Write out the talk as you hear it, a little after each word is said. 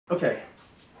Okay,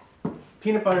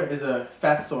 peanut butter is a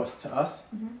fat source to us.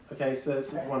 Mhm. Okay, so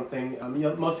that's one thing.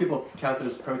 Most people count it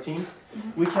as protein.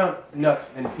 Mhm. We count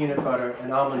nuts and peanut butter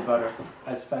and almond butter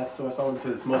as fat source only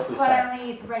because it's mostly But fat. I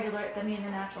only eat the regular, the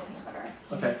natural peanut butter.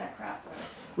 I Okay. eat that crap.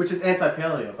 Which is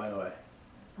anti-paleo, by the way.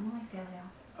 I don't like paleo.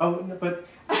 Oh, no, but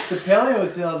the paleo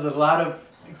has a lot of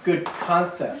good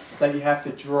concepts that you have to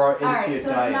draw into Alright, your so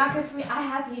diet. it's not good for me. I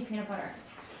have to eat peanut butter.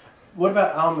 What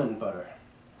about almond butter?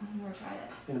 I've never tried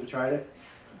it. You never tried it?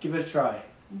 Give it a try.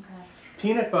 Okay.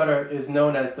 Peanut butter is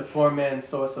known as the poor man's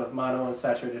source of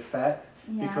monounsaturated fat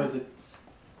Yeah. because it's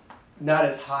not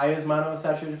as high as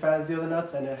monounsaturated fat as the other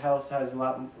nuts, and it has a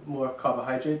lot more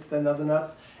carbohydrates than other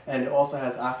nuts, and it also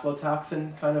has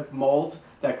aflatoxin kind of mold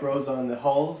that grows on the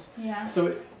hulls. Yeah.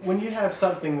 So when you have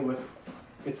something with,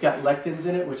 it's got lectins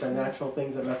in it, which are natural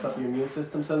things that mess up your immune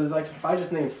system. So there's like, if I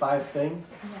just name 5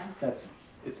 things Yeah. it's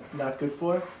not good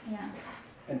for, Yeah.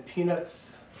 and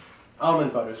peanuts,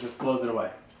 almond butter just blows it away.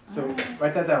 So Alright.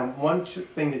 write that down. One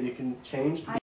thing that you can change.